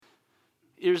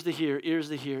Ears to hear, ears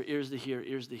to hear, ears to hear,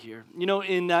 ears to hear. You know,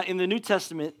 in the New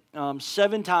Testament,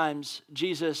 7 times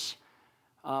Jesus,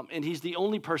 and he's the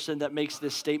only person that makes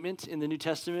this statement in the New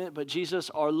Testament, but Jesus,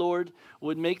 our Lord,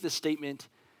 would make the statement,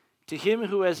 to him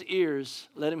who has ears,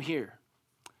 let him hear.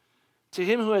 To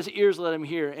him who has ears, let him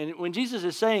hear. And when Jesus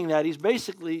is saying that, he's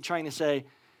basically trying to say,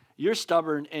 you're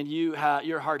stubborn and you're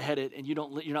hard-headed and you're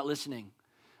not listening.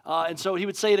 And so he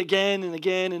would say it again and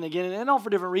again and again, and all for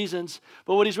different reasons.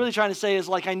 But what he's really trying to say is,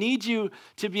 like, I need you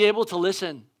to be able to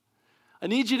listen. I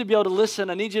need you to be able to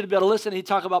listen. I need you to be able to listen. He'd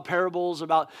talk about parables,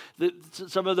 about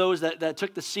some of those that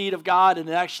took the seed of God and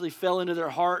it actually fell into their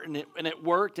heart and it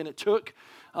worked and it took.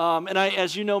 And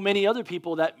as you know, many other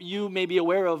people that you may be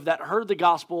aware of that heard the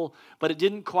gospel, but it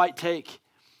didn't quite take.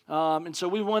 And so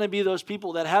we want to be those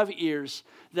people that have ears,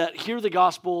 that hear the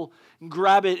gospel,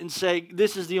 grab it and say,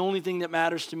 this is the only thing that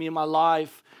matters to me in my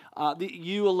life.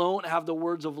 You alone have the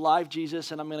words of life,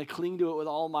 Jesus, and I'm going to cling to it with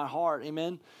all my heart.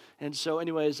 Amen. And so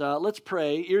anyways, let's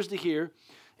pray, ears to hear,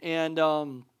 and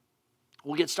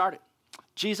we'll get started.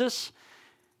 Jesus,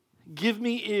 give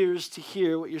me ears to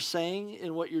hear what you're saying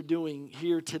and what you're doing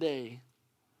here today.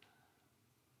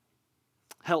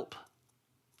 Help.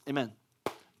 Amen.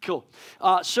 Cool.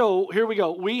 So here we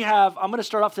go. I'm going to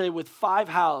start off today with 5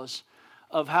 hows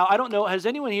of how, I don't know, has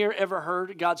anyone here ever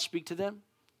heard God speak to them?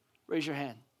 Raise your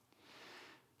hand.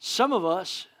 Some of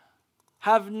us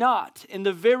have not. And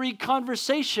the very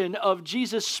conversation of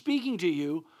Jesus speaking to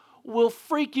you will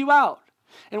freak you out.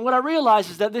 And what I realize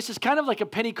is that this is kind of like a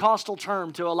Pentecostal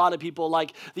term to a lot of people,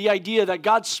 like the idea that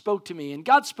God spoke to me, and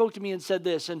God spoke to me and said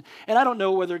this, and I don't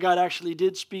know whether God actually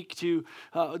did speak to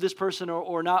this person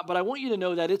or not, but I want you to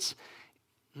know that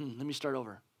let me start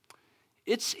over.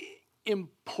 It's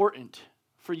important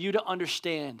for you to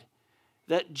understand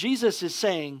that Jesus is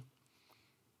saying,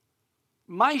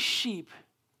 my sheep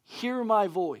hear my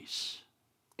voice,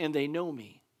 and they know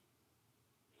me.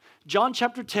 John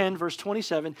chapter 10, verse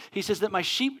 27, he says that my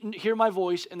sheep hear my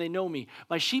voice and they know me.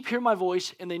 My sheep hear my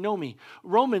voice and they know me.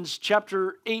 Romans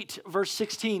chapter 8, verse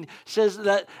 16 says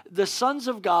that the sons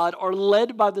of God are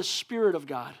led by the Spirit of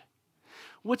God.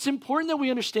 What's important that we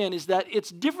understand is that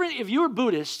it's different if you were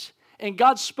Buddhist and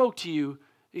God spoke to you,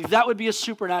 that would be a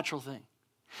supernatural thing.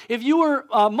 If you were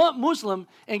Muslim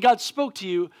and God spoke to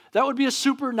you, that would be a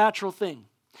supernatural thing.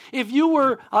 If you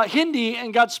were Hindi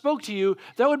and God spoke to you,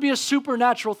 that would be a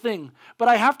supernatural thing. But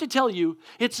I have to tell you,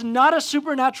 it's not a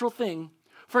supernatural thing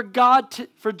for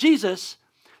for Jesus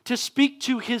to speak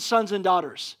to his sons and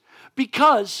daughters.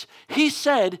 Because he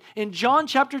said in John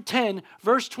chapter 10,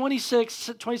 verse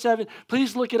 26, 27,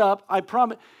 please look it up, I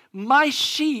promise, my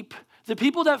sheep, the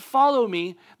people that follow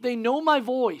me, they know my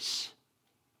voice.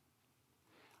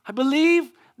 I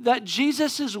believe that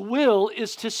Jesus' will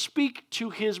is to speak to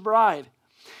his bride.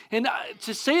 And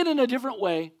to say it in a different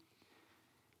way,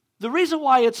 the reason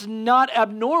why it's not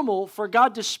abnormal for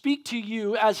God to speak to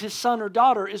you as his son or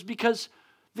daughter is because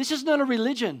this is not a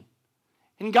religion.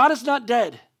 And God is not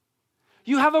dead.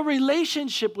 You have a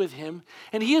relationship with him,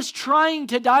 and he is trying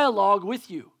to dialogue with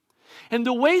you. And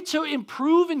the way to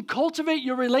improve and cultivate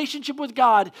your relationship with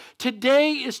God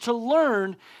today is to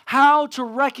learn how to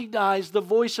recognize the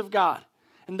voice of God.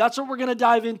 And that's what we're going to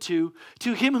dive into.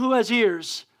 To him who has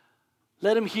ears,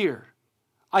 let him hear.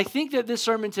 I think that this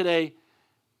sermon today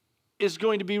is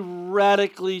going to be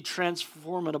radically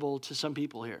transformable to some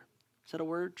people here. Is that a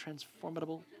word?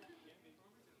 Transformable?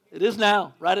 It is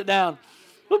now. Write it down.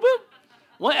 Boop,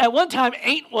 boop. At one time,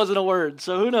 ain't wasn't a word.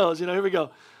 So who knows? Here we go.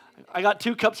 I got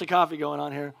 2 cups of coffee going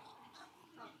on here.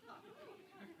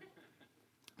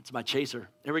 It's my chaser.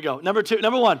 Here we go. Number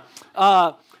 1.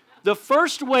 The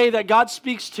first way that God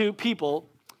speaks to people,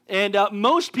 and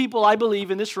most people, I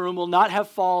believe, in this room will not have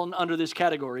fallen under this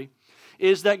category,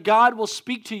 is that God will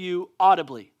speak to you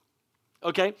audibly.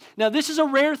 Okay? Now, this is a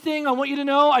rare thing. I want you to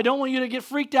know. I don't want you to get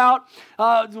freaked out.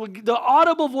 The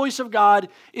audible voice of God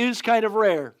is kind of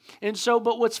rare. And so,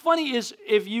 but what's funny is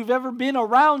if you've ever been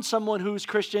around someone who's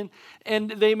Christian and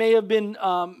they may have been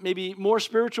maybe more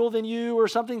spiritual than you or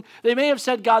something, they may have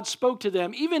said God spoke to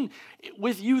them, even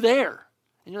with you there.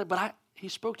 And you're like, but he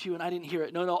spoke to you and I didn't hear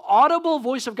it. No, audible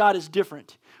voice of God is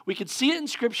different. We could see it in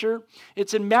Scripture.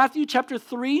 It's in Matthew chapter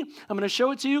 3. I'm going to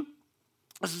show it to you.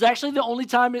 This is actually the only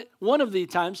time, one of the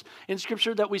times in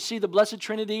Scripture that we see the Blessed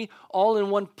Trinity all in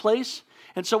one place.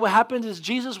 And so what happened is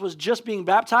Jesus was just being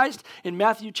baptized. In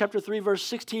Matthew chapter 3, verse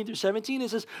 16 through 17, it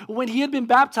says, when he had been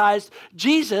baptized,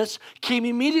 Jesus came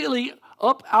immediately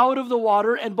up out of the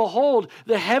water, and behold,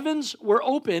 the heavens were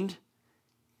opened,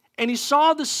 and he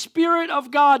saw the Spirit of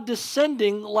God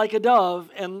descending like a dove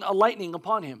and a lightning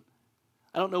upon him.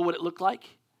 I don't know what it looked like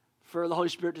for the Holy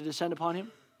Spirit to descend upon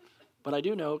him. but I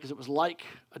do know because it was like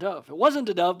a dove. It wasn't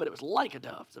a dove, but it was like a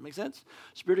dove. Does that make sense?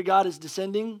 Spirit of God is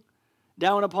descending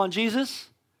down upon Jesus.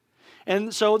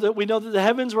 And so that we know that the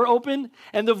heavens were open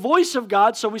and the voice of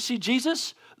God. So we see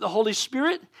Jesus, the Holy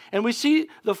Spirit, and we see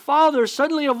the Father.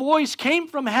 Suddenly a voice came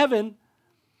from heaven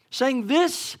saying,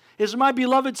 "This is my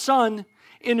beloved Son,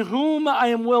 in whom I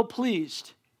am well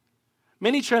pleased."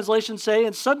 Many translations say,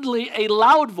 and suddenly a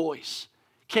loud voice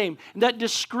came. And that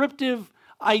descriptive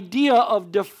idea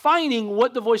of defining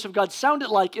what the voice of God sounded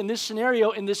like in this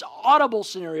scenario, in this audible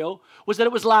scenario, was that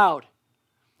it was loud.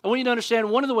 I want you to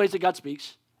understand one of the ways that God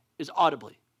speaks is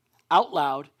audibly, out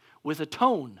loud, with a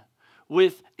tone,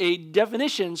 with a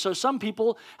definition. So some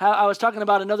people, I was talking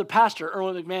about another pastor,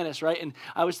 Erwin McManus, right? And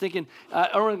I was thinking,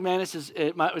 Erwin McManus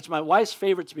it's my wife's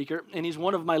favorite speaker, and he's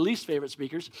one of my least favorite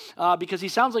speakers because he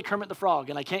sounds like Kermit the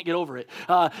Frog, and I can't get over it.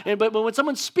 But when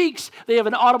someone speaks, they have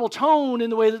an audible tone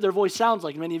in the way that their voice sounds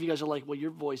like. Many of you guys are like, well,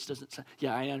 your voice doesn't sound.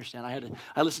 Yeah, I understand.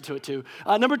 I listened to it too.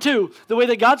 Number two, the way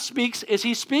that God speaks is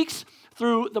he speaks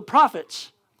through the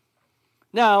prophets.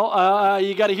 Now,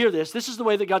 you got to hear this. This is the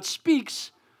way that God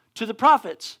speaks to the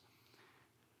prophets.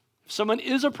 If someone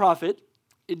is a prophet,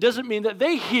 it doesn't mean that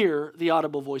they hear the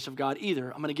audible voice of God either.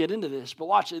 I'm going to get into this, but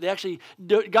watch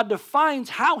it. God defines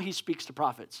how he speaks to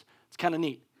prophets. It's kind of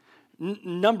neat.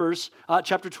 Numbers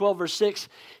chapter 12, verse 6.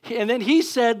 And then he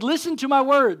said, "Listen to my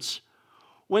words.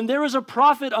 When there is a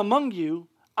prophet among you,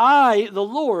 I, the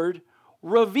Lord,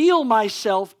 reveal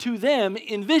myself to them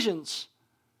in visions.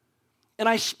 And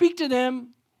I speak to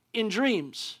them in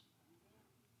dreams."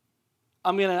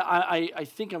 I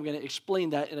think I'm going to explain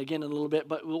that again in a little bit,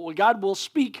 but God will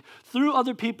speak through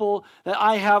other people that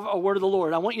I have a word of the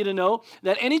Lord. I want you to know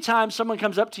that anytime someone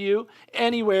comes up to you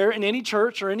anywhere, in any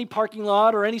church or any parking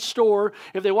lot or any store,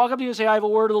 if they walk up to you and say, "I have a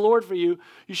word of the Lord for you,"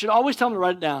 you should always tell them to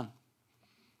write it down.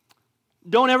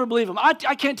 Don't ever believe them. I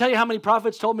can't tell you how many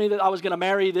prophets told me that I was going to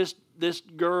marry this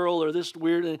girl or this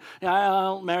weird. I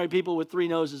don't marry people with three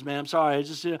noses, man. I'm sorry. It's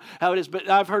just how it is. But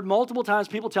I've heard multiple times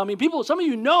people tell me, some of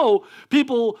you know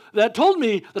people that told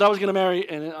me that I was going to marry,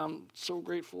 and I'm so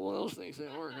grateful those things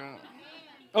didn't work out.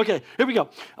 Okay, here we go.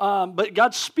 But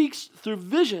God speaks through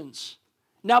visions.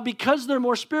 Now, because they're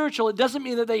more spiritual, it doesn't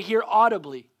mean that they hear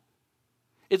audibly.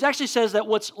 It actually says that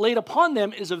what's laid upon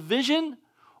them is a vision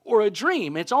or a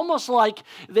dream. It's almost like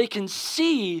they can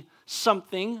see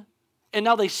something, and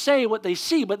now they say what they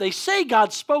see, but they say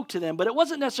God spoke to them, but it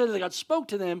wasn't necessarily that God spoke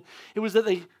to them, it was that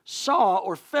they saw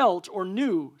or felt or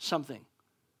knew something.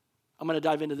 I'm going to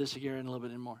dive into this here in a little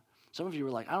bit more. Some of you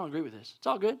were like, "I don't agree with this." It's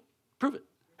all good. Prove it.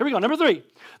 Here we go. Number 3.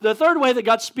 The third way that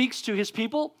God speaks to his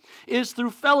people is through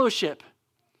fellowship.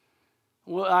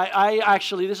 Well, I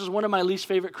actually, this is one of my least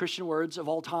favorite Christian words of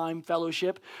all time,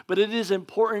 fellowship. But it is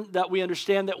important that we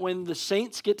understand that when the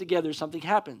saints get together, something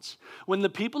happens. When the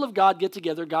people of God get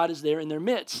together, God is there in their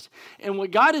midst. And what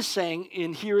God is saying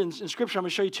in Scripture, I'm going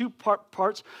to show you two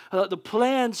parts. The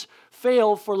plans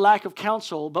fail for lack of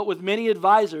counsel, but with many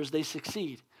advisors, they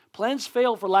succeed. Plans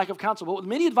fail for lack of counsel, but with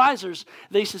many advisors,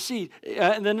 they succeed.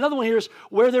 And then another one here is,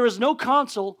 where there is no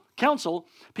counsel,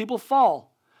 people fall.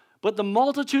 But the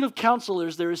multitude of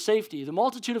counselors, there is safety. The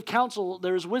multitude of counsel,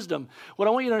 there is wisdom. What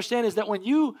I want you to understand is that when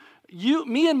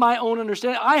me and my own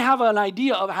understanding, I have an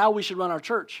idea of how we should run our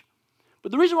church.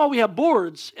 But the reason why we have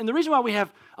boards and the reason why we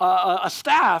have a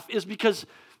staff is because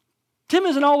Tim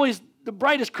isn't always the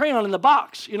brightest crayon in the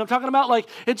box. You know what I'm talking about?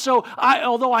 And so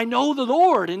although I know the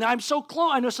Lord and I'm so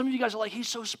close, I know some of you guys are like, "He's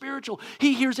so spiritual.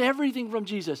 He hears everything from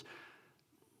Jesus."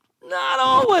 Not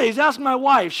always. Ask my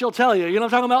wife. She'll tell you. You know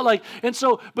what I'm talking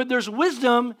about? But there's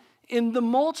wisdom in the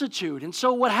multitude. And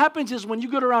so what happens is when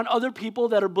you get around other people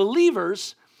that are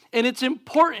believers, and it's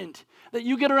important that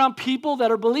you get around people that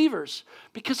are believers,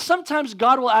 because sometimes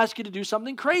God will ask you to do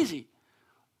something crazy.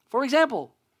 For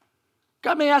example,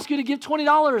 God may ask you to give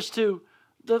 $20 to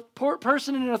the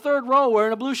person in the third row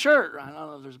wearing a blue shirt. I don't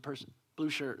know if there's a person, blue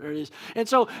shirt. There it is.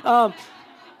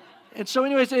 And so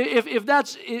anyways, if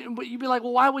that's, you'd be like,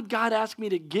 "Well, why would God ask me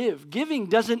to give?" Giving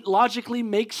doesn't logically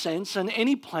make sense on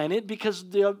any planet because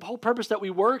the whole purpose that we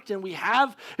worked and we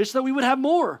have is so that we would have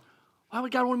more. Why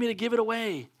would God want me to give it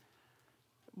away?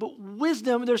 But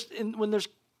wisdom,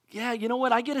 you know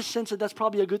what? I get a sense that that's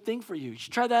probably a good thing for you. You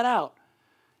should try that out.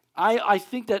 I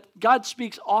think that God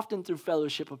speaks often through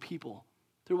fellowship of people,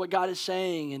 through what God is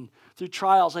saying and through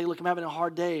trials. Like, "Look, I'm having a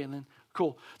hard day." And then,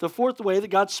 cool. The fourth way that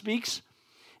God speaks,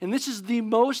 and this is the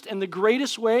most and the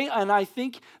greatest way, and I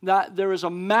think that there is a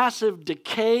massive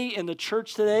decay in the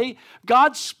church today.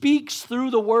 God speaks through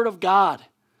the Word of God.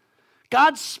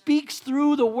 God speaks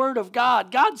through the Word of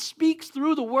God. God speaks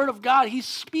through the Word of God. He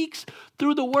speaks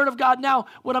through the Word of God. Now,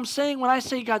 what I'm saying when I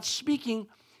say God's speaking,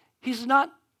 He's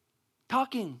not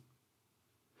talking.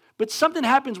 But something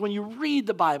happens when you read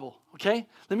the Bible, okay?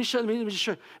 Let me just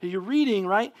show you. You're reading,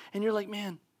 right? And you're like,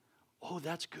 man, oh,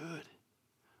 that's good.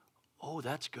 Oh,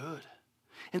 that's good.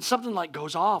 And something like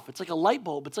goes off. It's like a light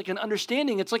bulb. It's like an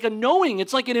understanding. It's like a knowing.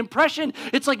 It's like an impression.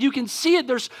 It's like you can see it.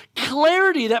 There's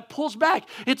clarity that pulls back.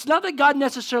 It's not that God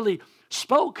necessarily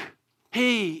spoke.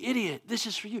 Hey, idiot, this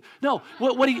is for you. No,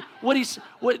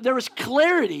 there was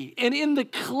clarity. And in the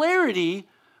clarity,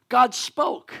 God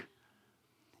spoke.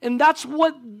 And that's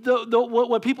what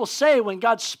what people say when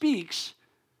God speaks,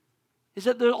 is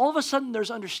that all of a sudden there's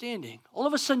understanding. All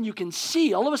of a sudden you can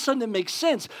see. All of a sudden it makes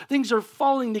sense. Things are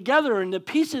falling together and the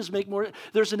pieces make more.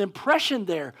 There's an impression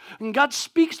there. And God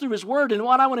speaks through his word. And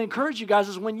what I want to encourage you guys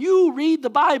is when you read the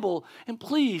Bible, and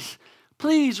please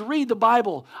read the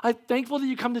Bible. I'm thankful that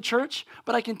you come to church,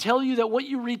 but I can tell you that what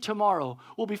you read tomorrow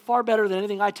will be far better than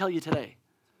anything I tell you today.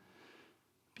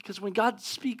 Because when God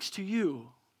speaks to you,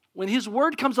 when his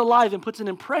word comes alive and puts an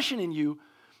impression in you,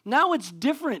 now it's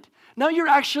different. Now you're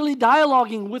actually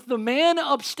dialoguing with the man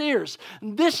upstairs.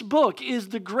 This book is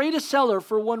the greatest seller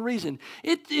for one reason.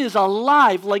 It is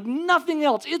alive like nothing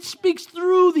else. It speaks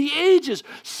through the ages,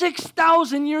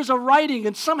 6,000 years of writing,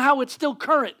 and somehow it's still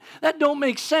current. That don't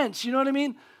make sense. You know what I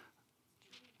mean?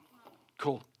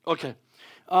 Cool. Okay.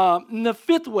 And the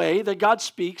fifth way that God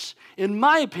speaks, in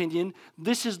my opinion,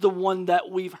 this is the one that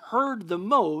we've heard the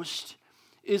most,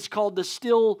 is called the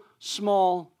still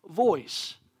small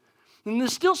voice. And the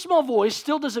still small voice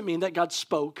still doesn't mean that God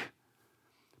spoke,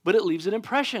 but it leaves an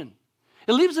impression.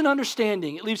 It leaves an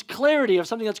understanding. It leaves clarity of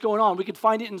something that's going on. We could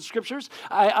find it in the scriptures.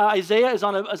 Isaiah is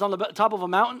on the top of a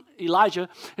mountain. Elijah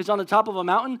is on the top of a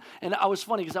mountain. And I was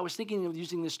funny because I was thinking of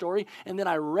using this story, and then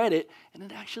I read it, and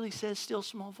it actually says still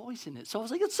small voice in it. So I was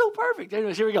like, it's so perfect.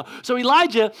 Anyways, here we go. So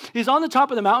Elijah is on the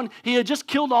top of the mountain. He had just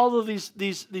killed all of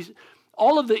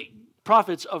all of the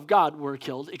prophets of God were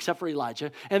killed, except for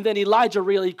Elijah. And then Elijah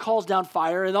really calls down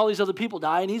fire, and all these other people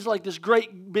die. And he's like this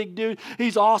great big dude.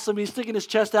 He's awesome. He's sticking his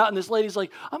chest out, and this lady's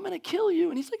like, I'm going to kill you.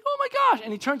 And he's like, oh my gosh.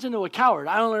 And he turns into a coward.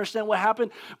 I don't understand what happened,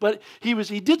 but he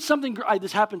did something.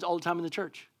 This happens all the time in the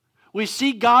church. We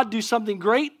see God do something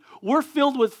great. We're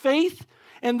filled with faith,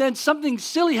 and then something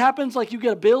silly happens, like you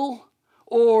get a bill,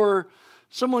 or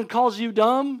someone calls you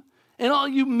dumb,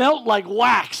 and you melt like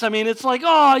wax. I mean, it's like,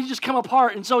 oh, you just come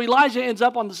apart. And so Elijah ends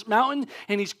up on this mountain,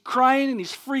 and he's crying, and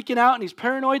he's freaking out, and he's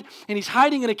paranoid, and he's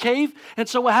hiding in a cave. And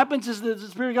so what happens is the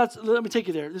Spirit of God, let me take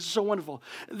you there. This is so wonderful.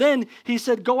 Then he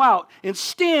said, go out and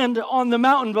stand on the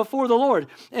mountain before the Lord.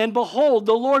 And behold,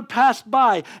 the Lord passed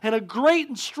by, and a great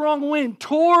and strong wind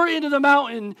tore into the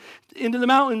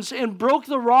mountains, and broke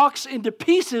the rocks into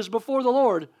pieces before the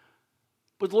Lord.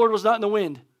 But the Lord was not in the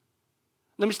wind.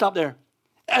 Let me stop there.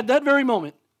 At that very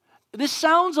moment, this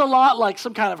sounds a lot like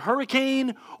some kind of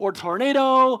hurricane or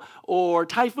tornado or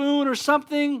typhoon or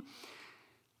something.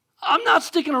 I'm not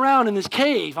sticking around in this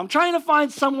cave. I'm trying to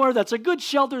find somewhere that's a good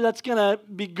shelter that's going to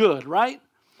be good, right?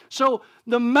 So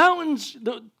the mountains,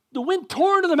 the wind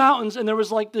tore into the mountains, and there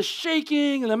was like this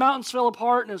shaking, and the mountains fell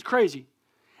apart, and it was crazy.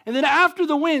 And then after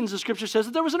the winds, the scripture says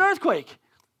that there was an earthquake.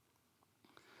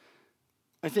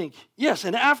 I think. Yes,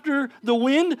 and after the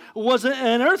wind was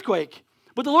an earthquake.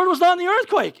 But the Lord was not in the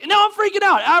earthquake. And now I'm freaking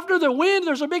out. After the wind,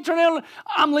 there's a big tornado.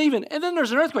 I'm leaving. And then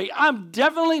there's an earthquake. I'm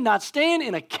definitely not staying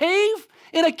in a cave.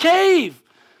 In a cave.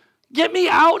 Get me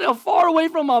out far away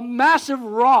from a massive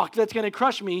rock that's going to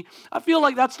crush me. I feel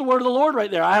like that's the word of the Lord right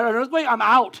there. I had an earthquake. I'm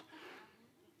out.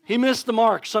 He missed the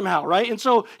mark somehow, right? And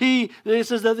so it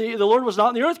says that the Lord was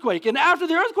not in the earthquake. And after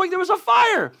the earthquake, there was a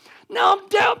fire. Now I'm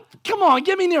down. Come on,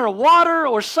 get me near a water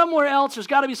or somewhere else. There's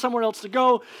got to be somewhere else to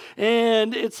go.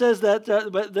 And it says that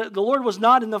but the Lord was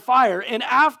not in the fire. And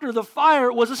after the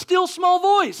fire was a still small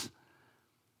voice.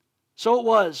 So it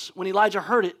was when Elijah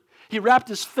heard it. He wrapped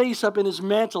his face up in his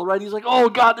mantle, right? He's like, oh,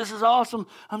 God, this is awesome.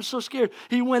 I'm so scared.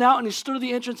 He went out and he stood at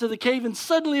the entrance of the cave, and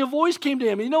suddenly a voice came to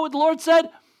him. And you know what the Lord said?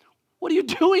 What are you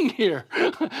doing here?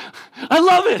 I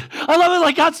love it. I love it.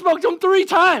 Like God spoke to him 3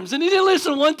 times, and he didn't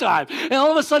listen one time. And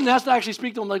all of a sudden, he has to actually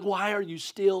speak to him like, why are you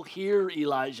still here,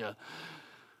 Elijah?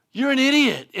 You're an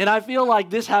idiot. And I feel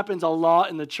like this happens a lot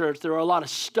in the church. There are a lot of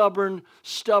stubborn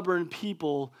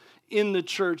people in the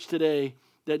church today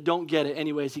that don't get it.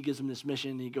 Anyways, he gives them this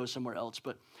mission, and he goes somewhere else.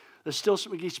 But he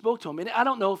spoke to him. And I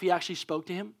don't know if he actually spoke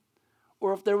to him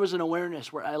or if there was an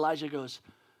awareness where Elijah goes,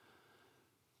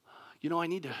 you know, I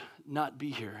need to not be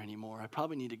here anymore. I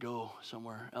probably need to go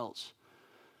somewhere else.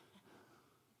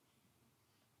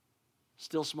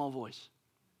 Still small voice.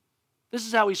 This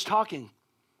is how he's talking.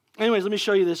 Anyways, let me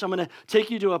show you this. I'm going to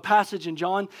take you to a passage in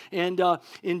John. And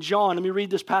in John, let me read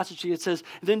this passage to you. It says,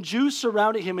 "Then Jews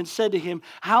surrounded him and said to him,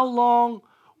 'How long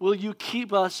will you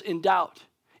keep us in doubt?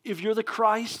 If you're the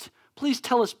Christ, please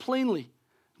tell us plainly.'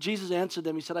 Jesus answered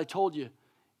them. He said, 'I told you,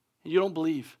 and you don't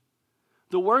believe.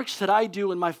 The works that I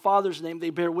do in my Father's name, they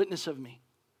bear witness of me.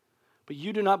 But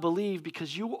you do not believe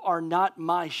because you are not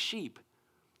my sheep.'"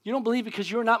 You don't believe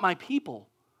because you're not my people.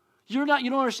 You don't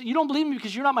understand. You don't believe me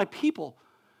because you're not my people.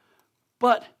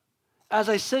 "But as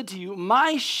I said to you,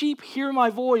 my sheep hear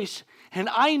my voice, and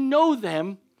I know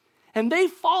them, and they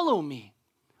follow me."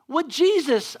 What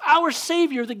Jesus, our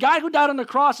Savior, the guy who died on the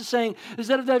cross, is saying is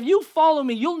that if you follow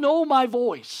me, you'll know my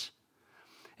voice.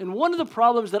 And one of the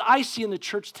problems that I see in the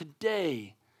church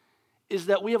today is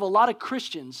that we have a lot of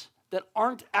Christians that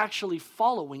aren't actually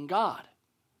following God.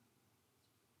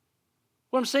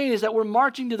 What I'm saying is that we're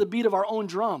marching to the beat of our own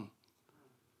drum.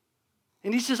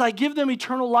 And he says, "I give them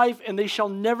eternal life, and they shall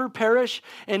never perish,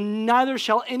 and neither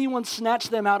shall anyone snatch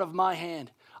them out of my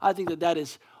hand." I think that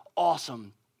is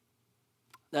awesome.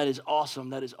 That is awesome.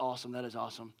 That is awesome. That is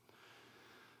awesome.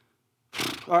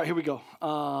 All right, here we go.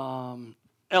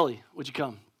 Ellie, would you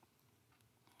come?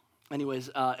 Anyways,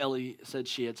 Ellie said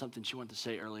she had something she wanted to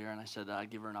say earlier, and I said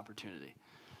I'd give her an opportunity.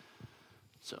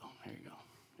 So here you go.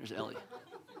 Here's Ellie.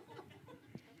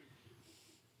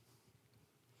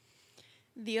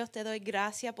 Dios, te doy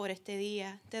gracias por este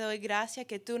día. Te doy gracias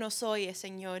que tú nos oyes,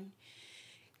 Señor.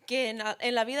 Que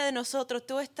en la vida de nosotros,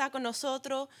 tú estás con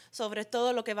nosotros sobre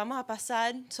todo lo que vamos a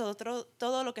pasar, sobre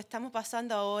todo lo que estamos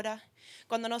pasando ahora.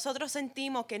 Cuando nosotros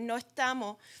sentimos que no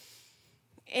estamos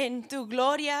en tu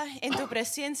gloria, en tu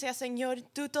presencia, Señor,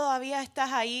 tú todavía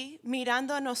estás ahí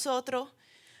mirando a nosotros,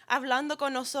 hablando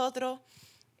con nosotros,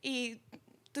 y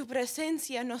tu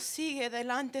presencia nos sigue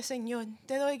delante, Señor.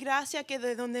 Te doy gracias que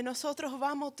de donde nosotros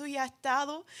vamos, tú ya has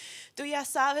estado. Tú ya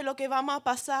sabes lo que vamos a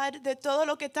pasar, de todo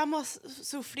lo que estamos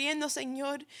sufriendo,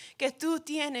 Señor, que tú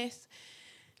tienes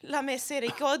la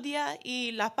misericordia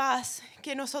y la paz,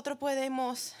 que nosotros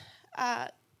podemos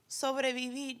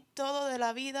sobrevivir todo de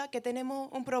la vida, que tenemos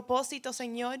un propósito,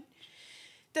 Señor.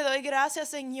 Te doy gracias,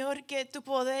 Señor, que tu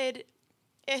poder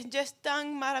ya es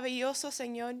tan maravilloso,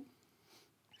 Señor.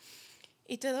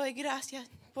 Y te doy gracias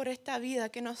por esta vida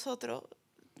que nosotros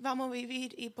vamos a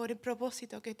vivir y por el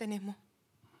propósito que tenemos.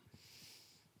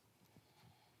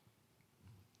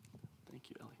 Thank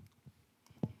you,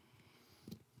 Ellie.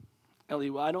 Ellie,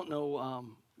 well, I don't know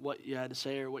what you had to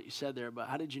say or what you said there, but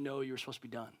how did you know you were supposed to be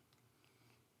done?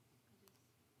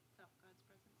 I felt God's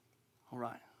presence. All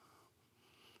right.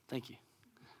 Thank you.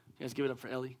 You guys give it up for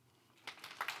Ellie.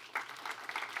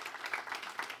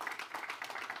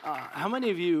 How many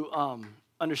of you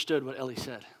understood what Ellie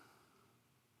said?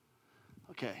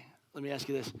 Okay, let me ask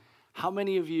you this. How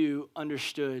many of you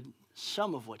understood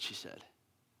some of what she said?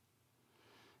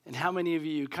 And how many of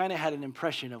you kind of had an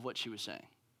impression of what she was saying?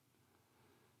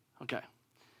 Okay.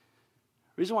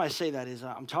 The reason why I say that is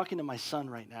I'm talking to my son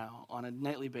right now on a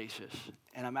nightly basis,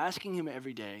 and I'm asking him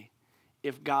every day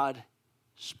if God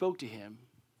spoke to him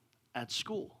at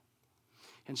school.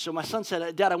 And so my son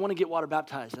said, "Dad, I want to get water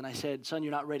baptized." And I said, "Son,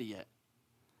 you're not ready yet."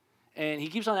 And he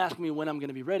keeps on asking me when I'm going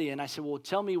to be ready. And I said, "Well,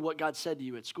 tell me what God said to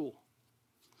you at school."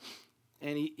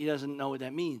 And he doesn't know what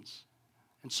that means.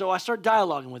 And so I start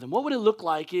dialoguing with him. What would it look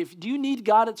like do you need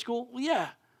God at school? Well,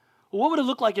 yeah. Well, what would it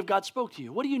look like if God spoke to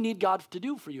you? What do you need God to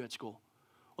do for you at school?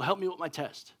 Well, help me with my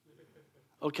test.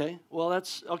 Okay, well,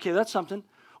 that's something.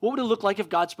 What would it look like if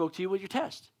God spoke to you with your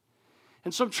test?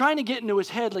 And so I'm trying to get into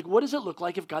his head, like, what does it look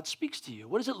like if God speaks to you?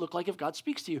 What does it look like if God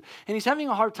speaks to you? And he's having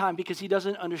a hard time because he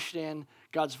doesn't understand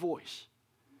God's voice.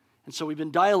 And so we've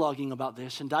been dialoguing about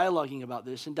this and dialoguing about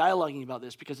this and dialoguing about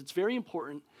this because it's very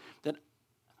important that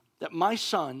my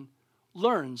son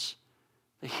learns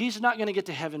that he's not going to get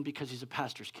to heaven because he's a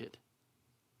pastor's kid.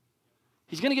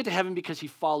 He's going to get to heaven because he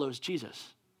follows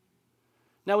Jesus.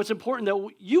 Now, it's important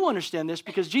that you understand this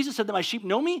because Jesus said that my sheep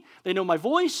know me, they know my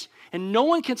voice, and no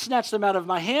one can snatch them out of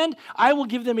my hand. I will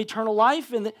give them eternal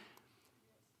life.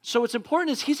 So what's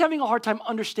important is he's having a hard time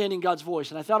understanding God's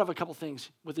voice. And I thought of a couple things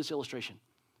with this illustration.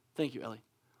 Thank you, Ellie.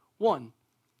 One,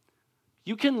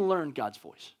 you can learn God's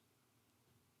voice.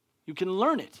 You can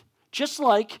learn it, just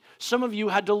like some of you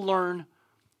had to learn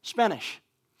Spanish.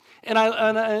 And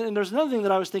there's another thing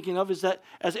that I was thinking of is that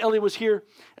as Ellie was here,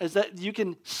 is that you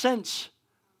can sense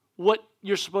what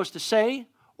you're supposed to say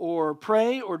or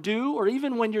pray or do, or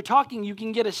even when you're talking, you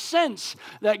can get a sense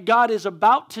that God is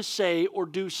about to say or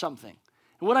do something.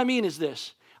 And what I mean is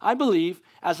this. I believe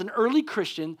as an early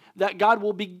Christian that God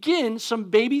will begin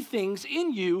some baby things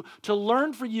in you to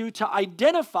learn for you to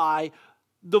identify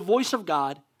the voice of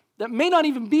God that may not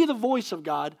even be the voice of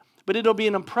God, but it'll be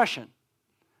an impression.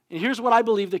 And here's what I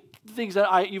believe, the things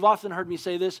that you've often heard me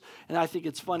say this, and I think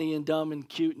it's funny and dumb and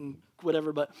cute and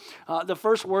whatever, but the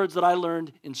first words that I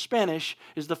learned in Spanish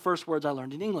is the first words I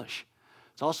learned in English.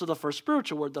 It's also the first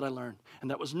spiritual word that I learned, and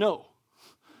that was no,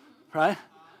 right?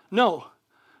 No.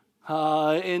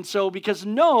 And so because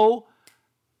no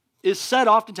is said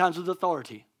oftentimes with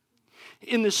authority.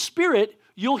 In the spirit,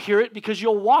 you'll hear it because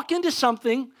you'll walk into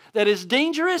something that is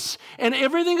dangerous, and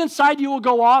everything inside you will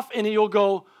go off, and you'll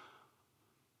go,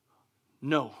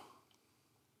 no.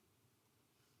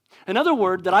 Another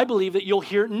word that I believe that you'll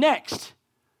hear next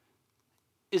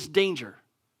is danger.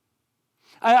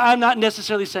 I'm not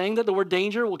necessarily saying that the word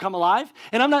danger will come alive,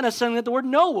 and I'm not necessarily saying that the word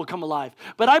no will come alive,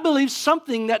 but I believe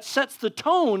something that sets the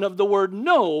tone of the word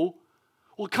no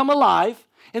will come alive,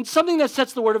 and something that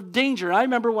sets the word of danger. I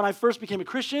remember when I first became a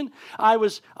Christian,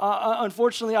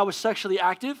 unfortunately, I was sexually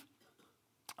active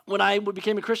when I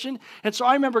became a Christian. And so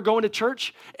I remember going to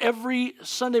church every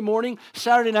Sunday morning.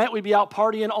 Saturday night, we'd be out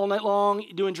partying all night long,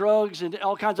 doing drugs and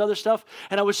all kinds of other stuff.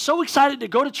 And I was so excited to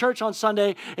go to church on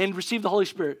Sunday and receive the Holy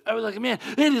Spirit. I was like, man,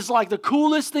 it is like the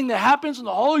coolest thing that happens when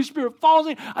the Holy Spirit falls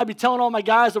in. I'd be telling all my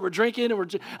guys that were drinking,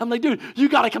 and I'm like, dude, you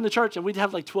got to come to church. And we'd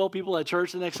have like 12 people at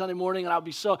church the next Sunday morning, and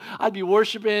I'd be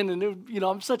worshiping, and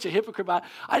I'm such a hypocrite. But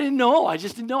I didn't know. I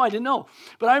just didn't know. I didn't know.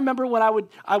 But I remember when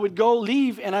I would go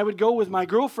leave, and I would go with my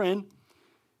girlfriend,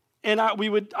 and I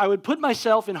would put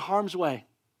myself in harm's way.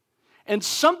 And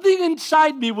something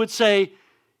inside me would say,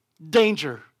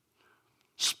 danger.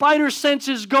 Spider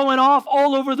senses going off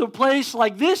all over the place.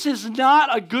 Like, this is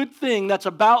not a good thing that's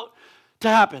about to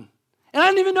happen. And I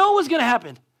didn't even know it was going to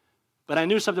happen. But I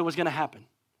knew something was going to happen.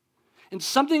 And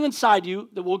something inside you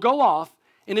that will go off,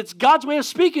 and it's God's way of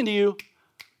speaking to you.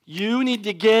 You need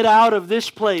to get out of this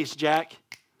place, Jack.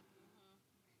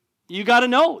 You got to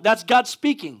know. That's God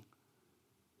speaking.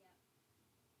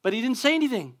 But he didn't say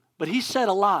anything. But he said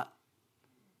a lot.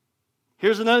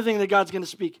 Here's another thing that God's going to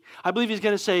speak. I believe he's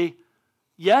going to say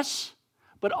yes.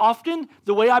 But often,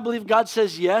 the way I believe God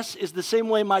says yes is the same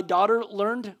way my daughter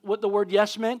learned what the word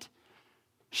yes meant.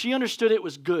 She understood it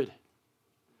was good.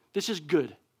 This is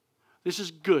good. This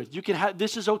is good. You can have,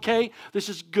 this is okay. This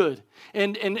is good.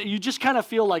 And you just kind of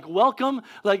feel like welcome,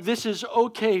 like this is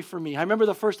okay for me. I remember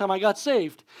the first time I got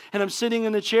saved, and I'm sitting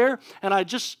in the chair, and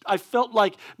I felt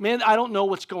like, man, I don't know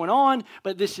what's going on,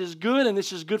 but this is good, and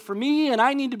this is good for me, and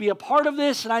I need to be a part of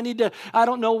this, and I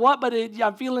don't know what, but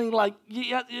I'm feeling like,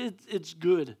 yeah, it's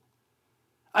good.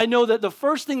 I know that the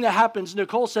first thing that happens,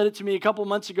 Nicole said it to me a couple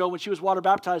months ago when she was water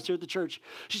baptized here at the church.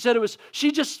 She said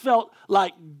she just felt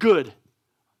like good.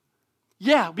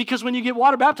 Yeah, because when you get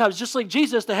water baptized, just like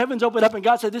Jesus, the heavens opened up and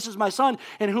God said, this is my son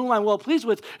in whom I'm well pleased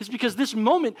with. It's because this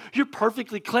moment, you're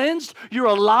perfectly cleansed. You're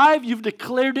alive. You've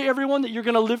declared to everyone that you're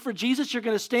going to live for Jesus. You're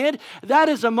going to stand. That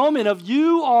is a moment of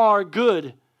you are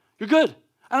good. You're good.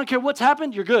 I don't care what's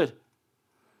happened. You're good.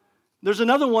 There's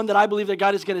another one that I believe that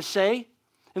God is going to say,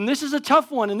 and this is a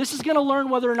tough one, and this is going to learn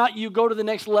whether or not you go to the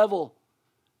next level,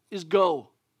 is go.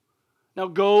 Now,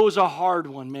 go is a hard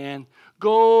one, man.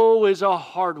 Go is a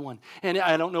hard one. And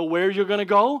I don't know where you're going to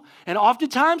go. And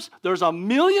oftentimes, there's a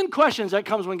million questions that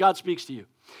comes when God speaks to you.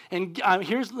 And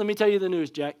let me tell you the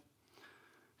news, Jack.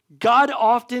 God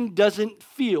often doesn't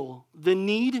feel the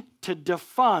need to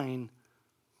define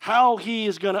how he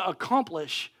is going to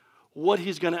accomplish what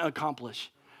he's going to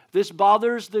accomplish. This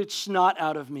bothers the snot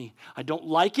out of me. I don't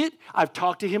like it. I've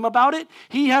talked to him about it.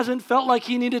 He hasn't felt like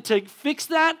he needed to fix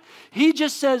that. He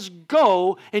just says,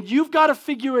 go, and you've got to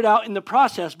figure it out in the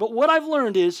process. But what I've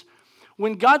learned is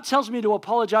when God tells me to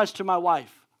apologize to my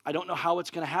wife, I don't know how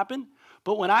it's going to happen,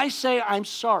 but when I say I'm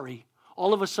sorry,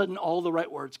 all of a sudden all the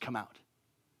right words come out.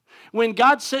 When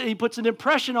God says he puts an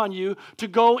impression on you to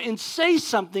go and say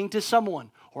something to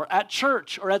someone, or at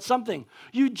church, or at something,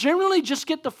 you generally just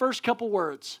get the first couple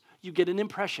words. You get an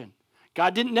impression.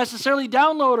 God didn't necessarily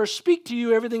download or speak to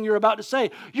you everything you're about to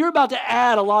say. You're about to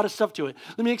add a lot of stuff to it.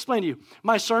 Let me explain to you.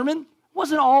 My sermon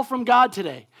wasn't all from God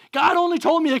today. God only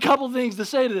told me a couple things to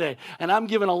say today, and I'm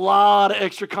giving a lot of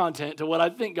extra content to what I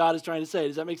think God is trying to say.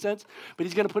 Does that make sense? But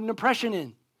he's going to put an impression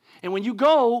in. And when you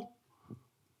go,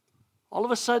 all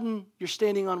of a sudden, you're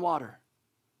standing on water.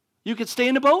 You could stay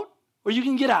in the boat, or you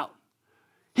can get out.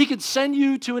 He could send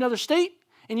you to another state,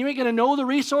 and you ain't going to know the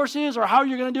resources or how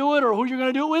you're going to do it or who you're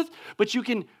going to do it with, but you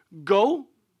can go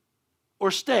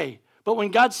or stay. But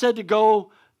when God said to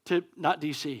go to, not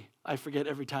D.C., I forget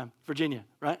every time, Virginia,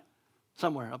 right?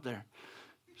 Somewhere up there.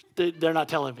 They're not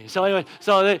telling me. So anyway,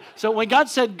 so when God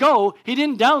said go, he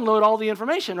didn't download all the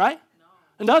information, right?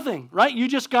 No. Nothing, right? You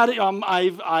just got it.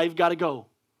 I've got to go.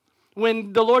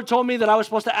 When the Lord told me that I was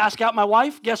supposed to ask out my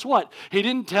wife, guess what? He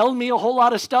didn't tell me a whole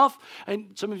lot of stuff.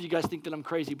 And some of you guys think that I'm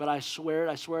crazy, but I swear.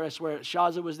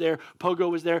 Shaza was there. Pogo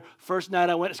was there. First night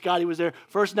I went, Scotty was there.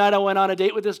 First night I went on a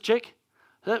date with this chick.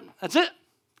 That's it.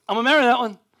 I'm going to marry that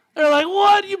one. They're like,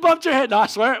 what? You bumped your head. No, I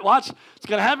swear it. Watch. It's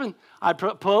going to happen. I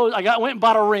proposed. Went and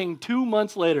bought a ring 2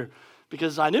 months later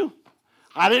because I knew.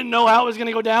 I didn't know how it was going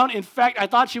to go down. In fact, I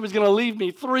thought she was going to leave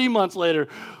me 3 months later.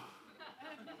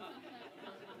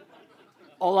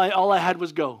 All I had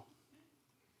was go.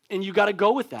 And you got to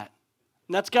go with that.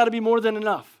 And that's got to be more than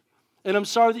enough. And I'm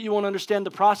sorry that you won't understand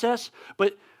the process,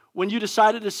 but when you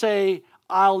decided to say,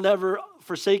 I'll never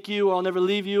forsake you, I'll never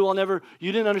leave you,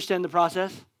 you didn't understand the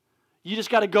process. You just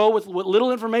got to go with what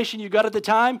little information you got at the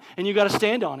time, and you got to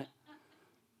stand on it.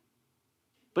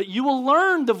 But you will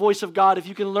learn the voice of God if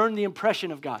you can learn the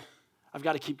impression of God. I've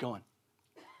got to keep going.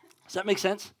 Does that make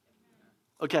sense?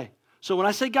 Okay. So when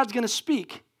I say God's going to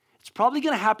speak, it's probably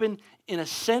going to happen in a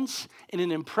sense, in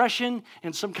an impression,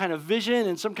 in some kind of vision,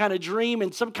 in some kind of dream,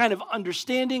 in some kind of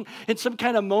understanding, in some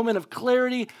kind of moment of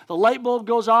clarity. The light bulb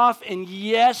goes off, and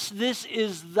yes, this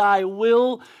is thy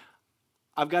will.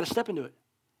 I've got to step into it.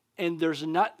 And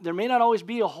there may not always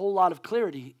be a whole lot of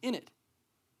clarity in it.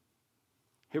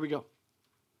 Here we go.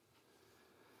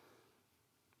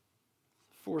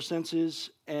 4 senses.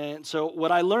 And so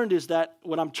what I learned is that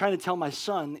what I'm trying to tell my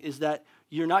son is that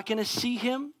you're not going to see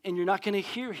him, and you're not going to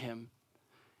hear him,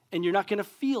 and you're not going to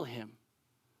feel him,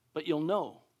 but you'll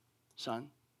know, son.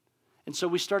 And so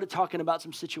we started talking about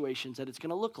some situations that it's going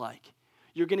to look like.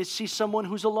 You're going to see someone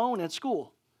who's alone at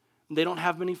school, and they don't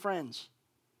have many friends.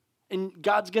 And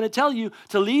God's going to tell you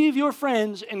to leave your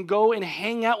friends and go and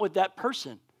hang out with that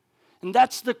person. And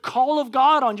that's the call of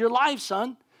God on your life,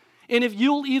 son. And if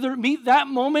you'll either meet that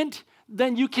moment,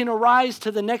 then you can arise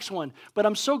to the next one. But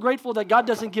I'm so grateful that God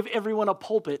doesn't give everyone a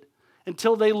pulpit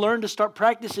until they learn to start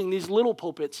practicing these little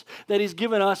pulpits that he's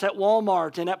given us at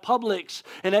Walmart and at Publix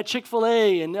and at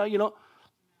Chick-fil-A and, All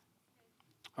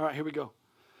right, here we go.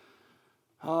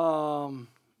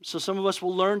 So some of us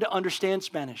will learn to understand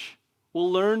Spanish.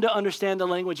 We'll learn to understand the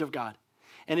language of God.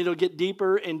 And it'll get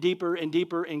deeper and deeper and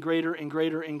deeper and greater and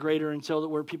greater and greater until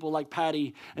we're people like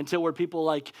Patty, until we're people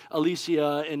like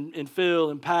Alicia and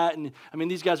Phil and Pat. And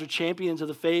these guys are champions of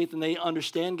the faith and they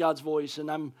understand God's voice. And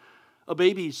I'm a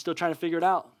baby still trying to figure it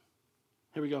out.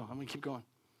 Here we go. I'm going to keep going.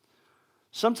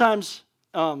 Sometimes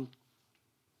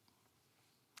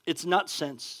it's not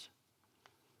sensed.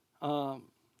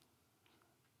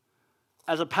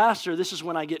 As a pastor, this is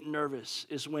when I get nervous,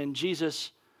 is when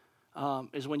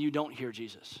you don't hear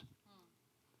Jesus.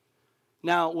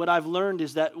 Now, what I've learned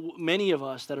is that many of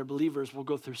us that are believers will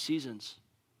go through seasons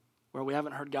where we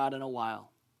haven't heard God in a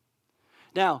while.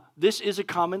 Now, this is a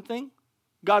common thing.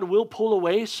 God will pull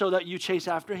away so that you chase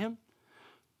after him.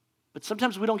 But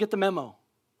sometimes we don't get the memo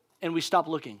and we stop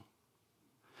looking.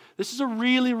 This is a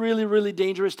really, really, really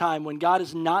dangerous time when God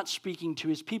is not speaking to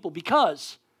his people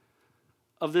because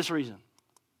of this reason.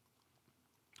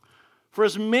 For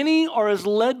as many are as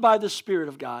led by the Spirit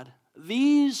of God,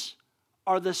 these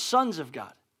are the sons of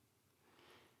God.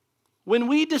 When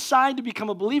we decide to become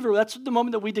a believer, that's the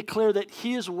moment that we declare that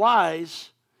he is wise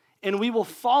and we will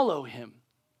follow him.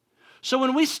 So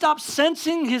when we stop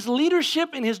sensing his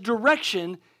leadership and his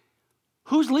direction,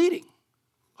 who's leading?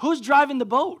 Who's driving the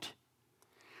boat?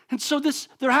 And so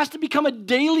there has to become a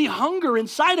daily hunger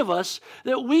inside of us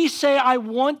that we say, I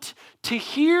want to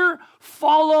hear,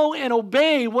 follow, and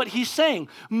obey what he's saying.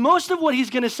 Most of what he's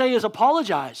going to say is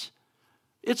apologize.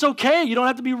 It's okay. You don't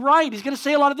have to be right. He's going to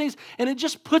say a lot of things, and it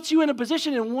just puts you in a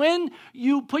position. And when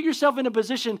you put yourself in a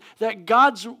position that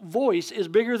God's voice is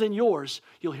bigger than yours,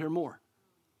 you'll hear more.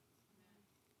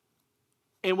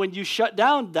 And when you shut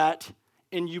down that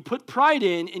and you put pride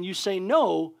in and you say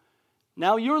no,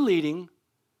 now you're leading.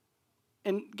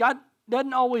 And God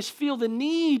doesn't always feel the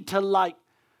need to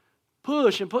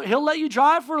push and put. He'll let you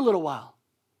drive for a little while.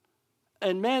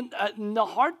 And man, the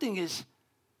hard thing is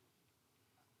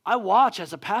I watch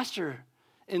as a pastor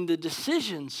in the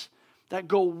decisions that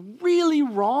go really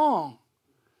wrong.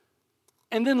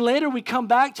 And then later we come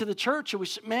back to the church and we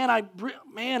say, I've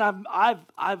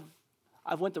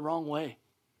went the wrong way.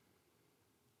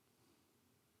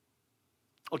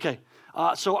 Okay.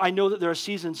 So I know that there are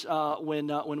seasons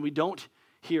when we don't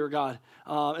hear God.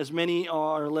 As many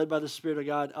are led by the Spirit of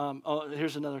God.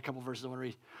 Here's another couple verses I want to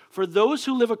read. For those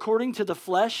who live according to the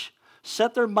flesh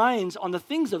set their minds on the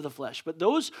things of the flesh. But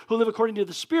those who live according to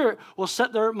the Spirit will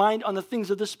set their mind on the things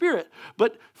of the Spirit.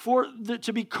 But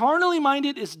to be carnally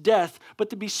minded is death, but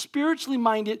to be spiritually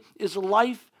minded is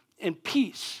life and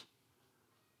peace.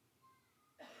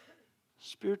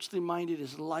 Spiritually minded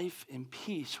is life and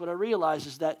peace. What I realize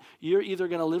is that you're either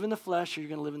going to live in the flesh or you're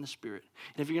going to live in the Spirit.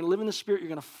 And if you're going to live in the Spirit, you're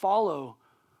going to follow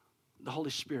the Holy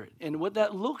Spirit. And what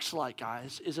that looks like,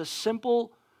 guys, is a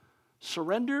simple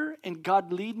surrender and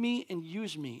God lead me and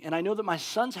use me. And I know that my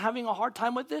son's having a hard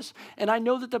time with this, and I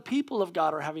know that the people of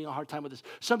God are having a hard time with this.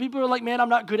 Some people are like, man, I'm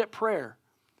not good at prayer.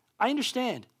 I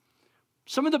understand.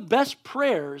 Some of the best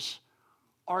prayers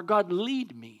are God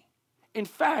lead me. In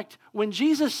fact, when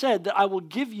Jesus said that I will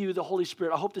give you the Holy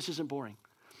Spirit, I hope this isn't boring.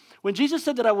 When Jesus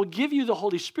said that I will give you the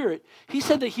Holy Spirit, he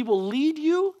said that he will lead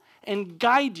you and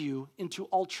guide you into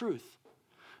all truth.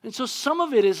 And so some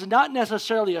of it is not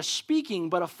necessarily a speaking,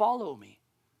 but a follow me.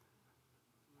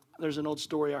 There's an old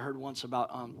story I heard once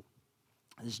about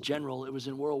this general. It was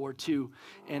in World War II,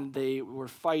 and they were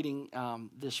fighting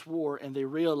this war, and they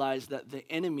realized that the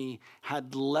enemy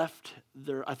had left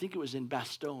their, I think it was in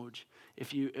Bastogne,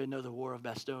 if you know the War of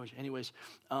Bastogne. Anyways,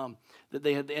 that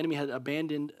the enemy had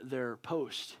abandoned their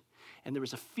post. And there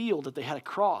was a field that they had to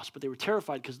cross, but they were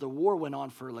terrified because the war went on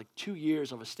for like 2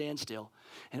 years of a standstill.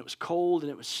 And it was cold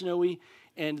and it was snowy.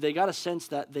 And they got a sense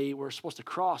that they were supposed to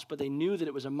cross, but they knew that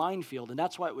it was a minefield. And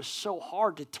that's why it was so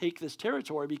hard to take this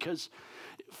territory, because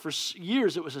for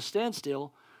years it was a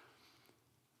standstill.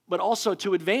 But also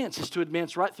to advance is to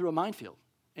advance right through a minefield.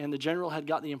 And the general had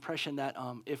got the impression that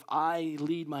if I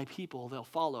lead my people, they'll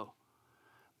follow.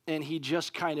 And he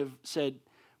just kind of said,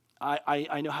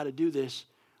 I know how to do this.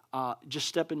 Just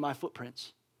step in my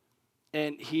footprints.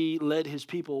 And he led his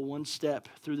people one step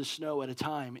through the snow at a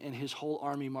time, and his whole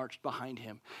army marched behind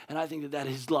him. And I think that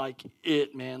is like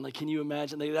it, man. Like, can you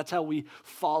imagine? Like, that's how we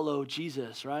follow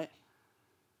Jesus, right?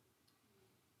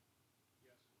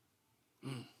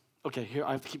 Okay, here,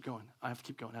 I have to keep going.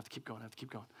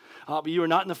 But you are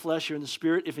not in the flesh, you're in the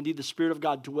Spirit, if indeed the Spirit of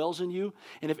God dwells in you.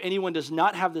 And if anyone does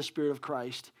not have the Spirit of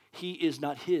Christ, he is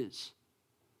not his.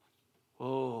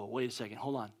 Whoa, wait a second,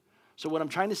 hold on. So what I'm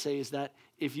trying to say is that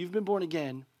if you've been born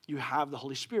again, you have the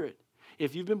Holy Spirit.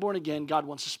 If you've been born again, God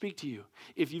wants to speak to you.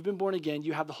 If you've been born again,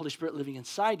 you have the Holy Spirit living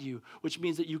inside you, which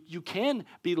means that you can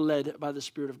be led by the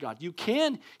Spirit of God. You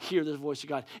can hear the voice of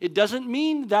God. It doesn't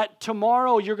mean that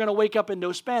tomorrow you're going to wake up and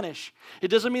know Spanish. It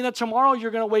doesn't mean that tomorrow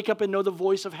you're going to wake up and know the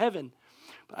voice of heaven.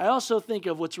 But I also think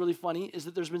of what's really funny is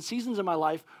that there's been seasons in my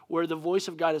life where the voice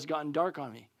of God has gotten dark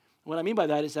on me. What I mean by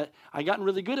that is that I've gotten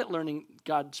really good at learning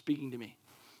God speaking to me.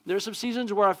 There are some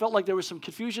seasons where I felt like there was some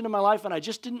confusion in my life and I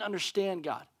just didn't understand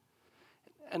God.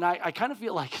 And I kind of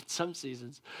feel like in some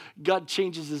seasons, God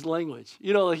changes his language.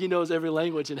 You know, like he knows every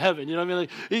language in heaven. You know what I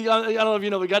mean? Like, I don't know if you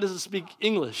know, but God doesn't speak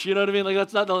English. You know what I mean? Like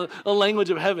that's not the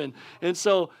language of heaven. And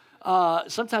so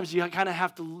sometimes you kind of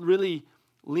have to really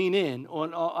lean in.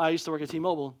 I used to work at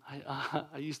T-Mobile.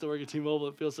 I used to work at T-Mobile.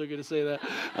 It feels so good to say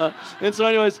that. And so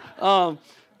anyways,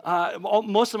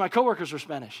 most of my coworkers were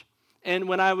Spanish. And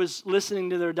when I was listening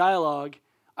to their dialogue,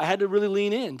 I had to really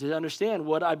lean in to understand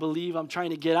what I believe I'm trying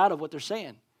to get out of what they're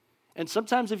saying. And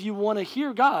sometimes if you want to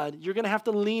hear God, you're going to have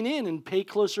to lean in and pay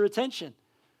closer attention.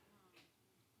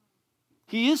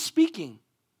 He is speaking.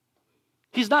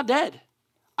 He's not dead.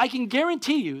 I can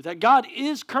guarantee you that God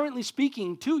is currently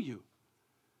speaking to you.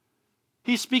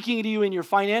 He's speaking to you in your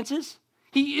finances.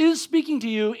 He is speaking to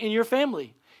you in your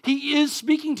family. He is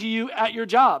speaking to you at your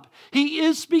job. He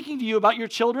is speaking to you about your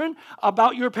children,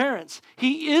 about your parents.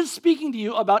 He is speaking to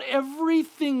you about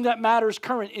everything that matters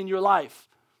current in your life.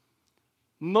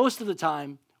 Most of the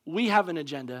time, we have an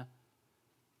agenda,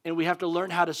 and we have to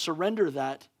learn how to surrender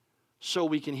that so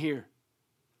we can hear.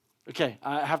 Okay,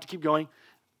 I have to keep going.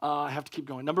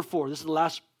 Number 4, this is the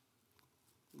last.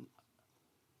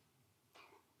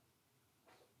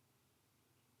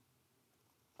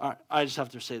 All right, I just have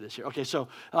to say this here. Okay, so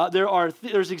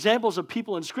there's examples of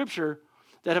people in Scripture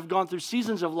that have gone through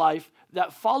seasons of life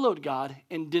that followed God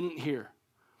and didn't hear.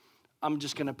 I'm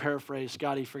just going to paraphrase.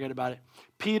 Scotty, forget about it.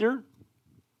 Peter,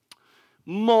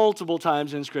 multiple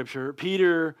times in Scripture,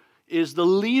 Peter is the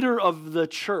leader of the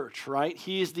church, right?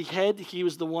 He is the head. He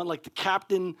was the one, like the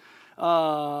captain.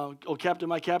 Captain,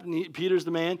 my captain. Peter's the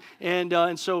man.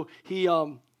 And so he...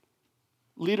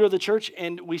 leader of the church,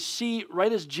 and we see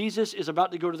right as Jesus is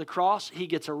about to go to the cross, he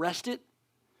gets arrested.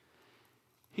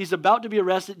 He's about to be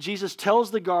arrested. Jesus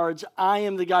tells the guards, I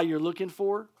am the guy you're looking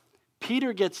for.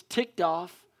 Peter gets ticked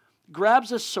off,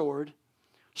 grabs a sword,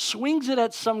 swings it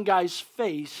at some guy's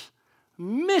face,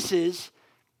 misses,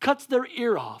 cuts their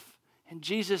ear off. And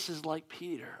Jesus is like,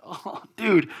 Peter, oh,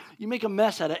 dude, you make a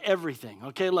mess out of everything,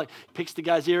 okay? Like, picks the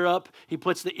guy's ear up, he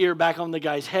puts the ear back on the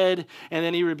guy's head, and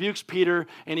then he rebukes Peter,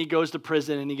 and he goes to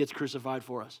prison, and he gets crucified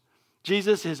for us.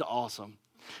 Jesus is awesome.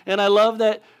 And I love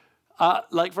that,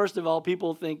 first of all,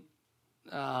 people think,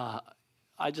 I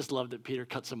I just love that Peter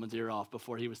cut someone's ear off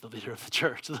before he was the leader of the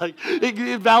church. Like, it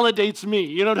validates me.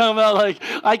 You know what I'm talking about?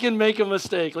 Like, I can make a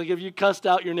mistake. Like, if you cussed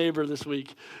out your neighbor this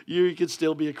week, you could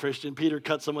still be a Christian. Peter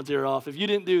cut someone's ear off. If you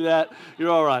didn't do that, you're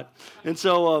all right. And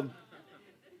so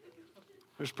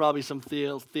there's probably some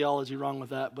theology wrong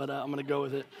with that, but I'm going to go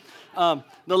with it.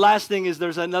 The last thing is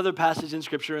there's another passage in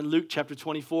Scripture in Luke chapter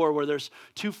 24 where there's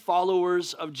two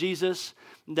followers of Jesus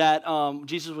that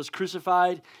Jesus was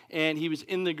crucified and he was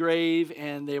in the grave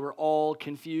and they were all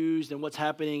confused and what's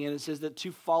happening. And it says that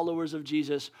two followers of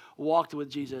Jesus walked with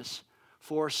Jesus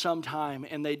for some time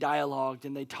and they dialogued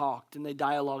and they talked and they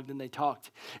dialogued and they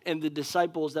talked. And the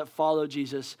disciples that followed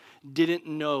Jesus didn't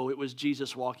know it was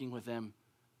Jesus walking with them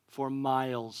for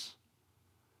miles.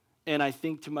 And I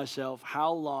think to myself,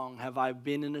 how long have I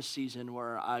been in a season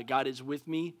where God is with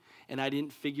me and I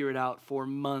didn't figure it out for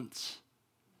months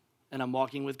and I'm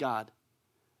walking with God.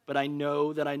 But I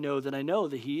know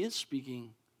that he is speaking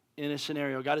in a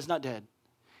scenario. God is not dead.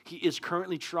 He is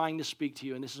currently trying to speak to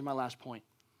you, and this is my last point.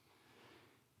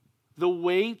 The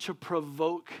way to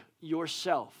provoke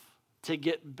yourself to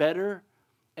get better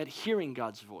at hearing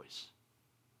God's voice.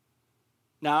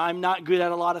 Now, I'm not good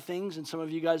at a lot of things, and some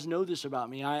of you guys know this about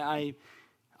me.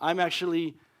 I'm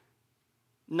actually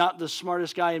not the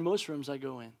smartest guy in most rooms I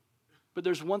go in. But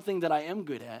there's one thing that I am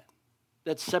good at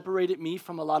that separated me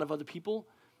from a lot of other people,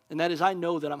 and that is I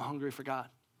know that I'm hungry for God.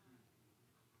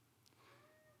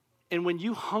 And when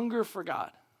you hunger for God,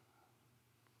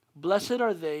 blessed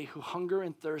are they who hunger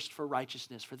and thirst for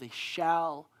righteousness, for they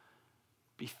shall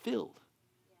be filled.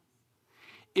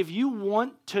 If you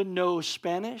want to know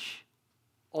Spanish,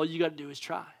 all you got to do is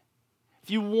try.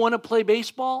 If you want to play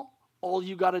baseball, all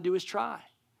you got to do is try.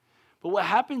 But what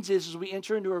happens is we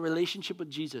enter into a relationship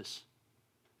with Jesus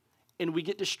and we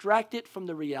get distracted from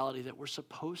the reality that we're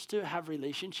supposed to have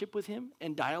relationship with him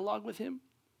and dialogue with him.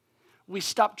 We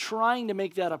stop trying to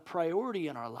make that a priority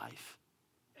in our life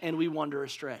and we wander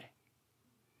astray.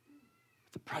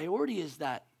 The priority is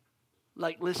that,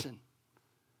 listen,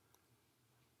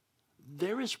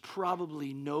 there is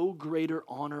probably no greater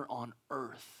honor on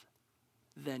earth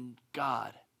than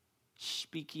God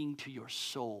speaking to your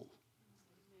soul.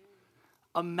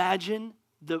 Imagine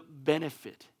the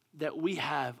benefit that we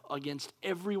have against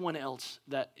everyone else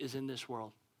that is in this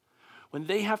world. When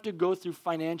they have to go through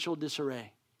financial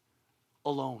disarray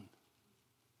alone,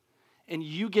 and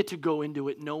you get to go into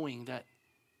it knowing that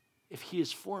if he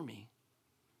is for me.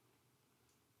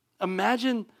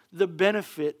 Imagine the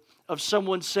benefit of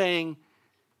someone saying,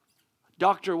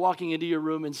 doctor walking into your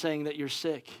room and saying that you're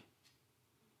sick,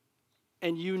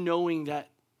 and you knowing that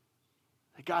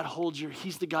God holds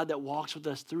he's the God that walks with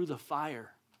us through the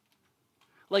fire.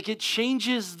 Like, it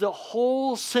changes the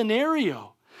whole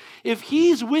scenario. If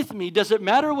he's with me, does it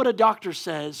matter what a doctor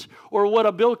says or what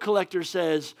a bill collector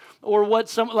says or what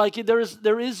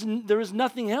there is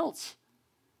nothing else.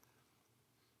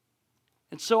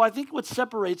 And so I think what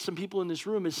separates some people in this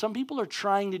room is some people are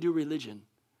trying to do religion.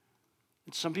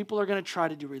 And some people are going to try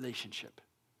to do relationship.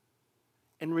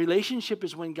 And relationship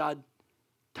is when God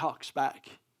talks back.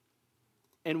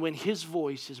 And when his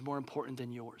voice is more important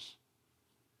than yours.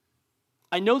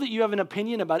 I know that you have an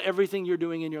opinion about everything you're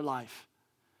doing in your life.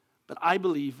 But I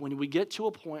believe when we get to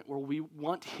a point where we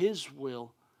want his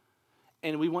will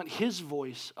and we want his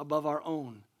voice above our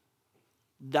own,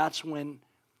 that's when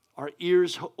our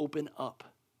ears open up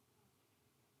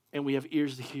and we have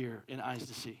ears to hear and eyes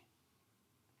to see.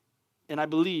 And I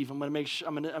believe, I'm going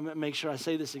to make sure I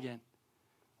say this again.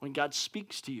 When God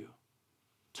speaks to you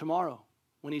tomorrow,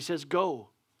 when he says go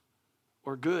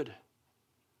or good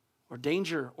or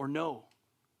danger or no,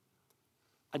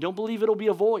 I don't believe it'll be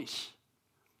a voice.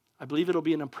 I believe it'll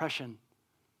be an impression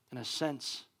and a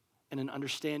sense and an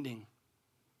understanding.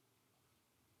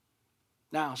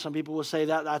 Now, some people will say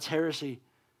that's heresy.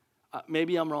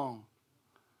 Maybe I'm wrong.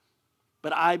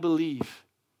 But I believe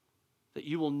that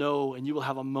you will know and you will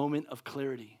have a moment of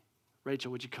clarity.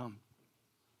 Rachel, would you come?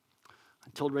 I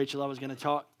told Rachel I was going to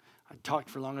talk. I talked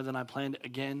for longer than I planned.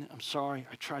 Again, I'm sorry.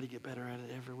 I try to get better at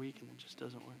it every week and it just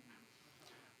doesn't work.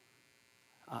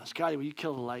 Scotty, will you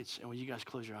kill the lights and will you guys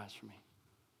close your eyes for me?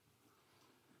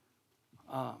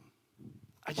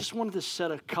 I just wanted to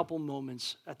set a couple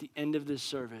moments at the end of this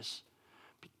service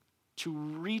to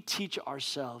reteach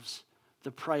ourselves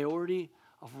the priority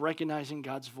of recognizing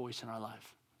God's voice in our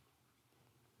life.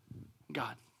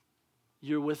 God,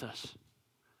 you're with us.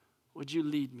 Would you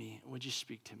lead me? Would you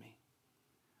speak to me?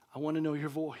 I want to know your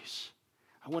voice.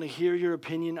 I want to hear your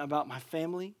opinion about my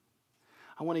family.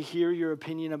 I want to hear your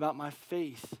opinion about my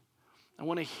faith. I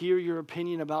want to hear your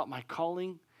opinion about my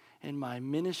calling and my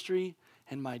ministry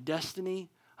and my destiny.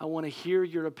 I want to hear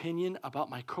your opinion about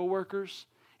my coworkers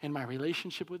and my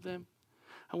relationship with them.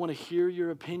 I want to hear your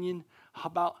opinion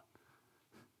about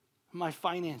my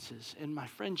finances and my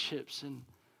friendships. And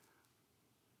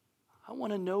I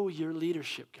want to know your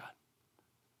leadership, God.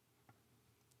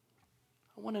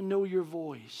 I want to know your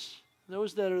voice.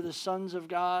 Those that are the sons of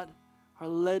God are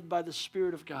led by the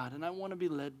Spirit of God, and I want to be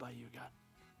led by you, God.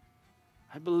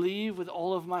 I believe with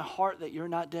all of my heart that you're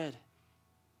not dead,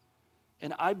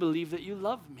 and I believe that you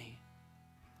love me.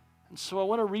 And so I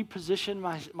want to reposition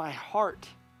my heart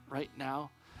right now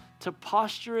to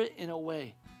posture it in a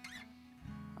way.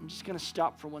 I'm just going to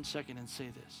stop for 1 second and say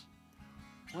this.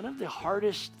 One of the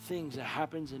hardest things that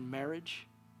happens in marriage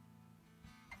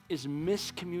is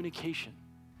miscommunication.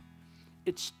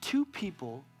 It's two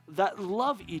people that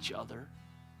love each other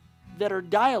that are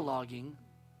dialoguing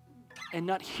and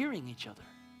not hearing each other.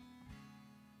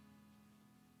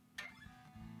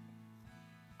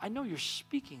 I know you're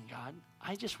speaking, God.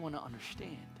 I just want to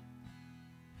understand.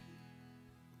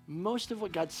 Most of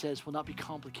what God says will not be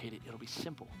complicated. It'll be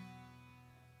simple.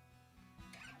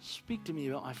 Speak to me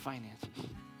about my finances,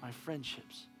 my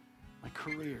friendships, my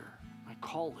career, my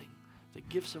calling, the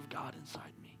gifts of God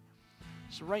inside me.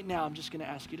 So right now, I'm just going to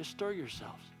ask you to stir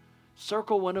yourselves.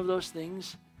 Circle one of those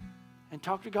things and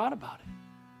talk to God about it.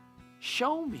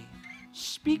 Show me.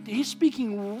 Speak. He's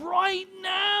speaking right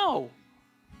now.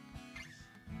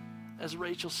 As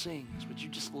Rachel sings, would you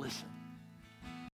just listen?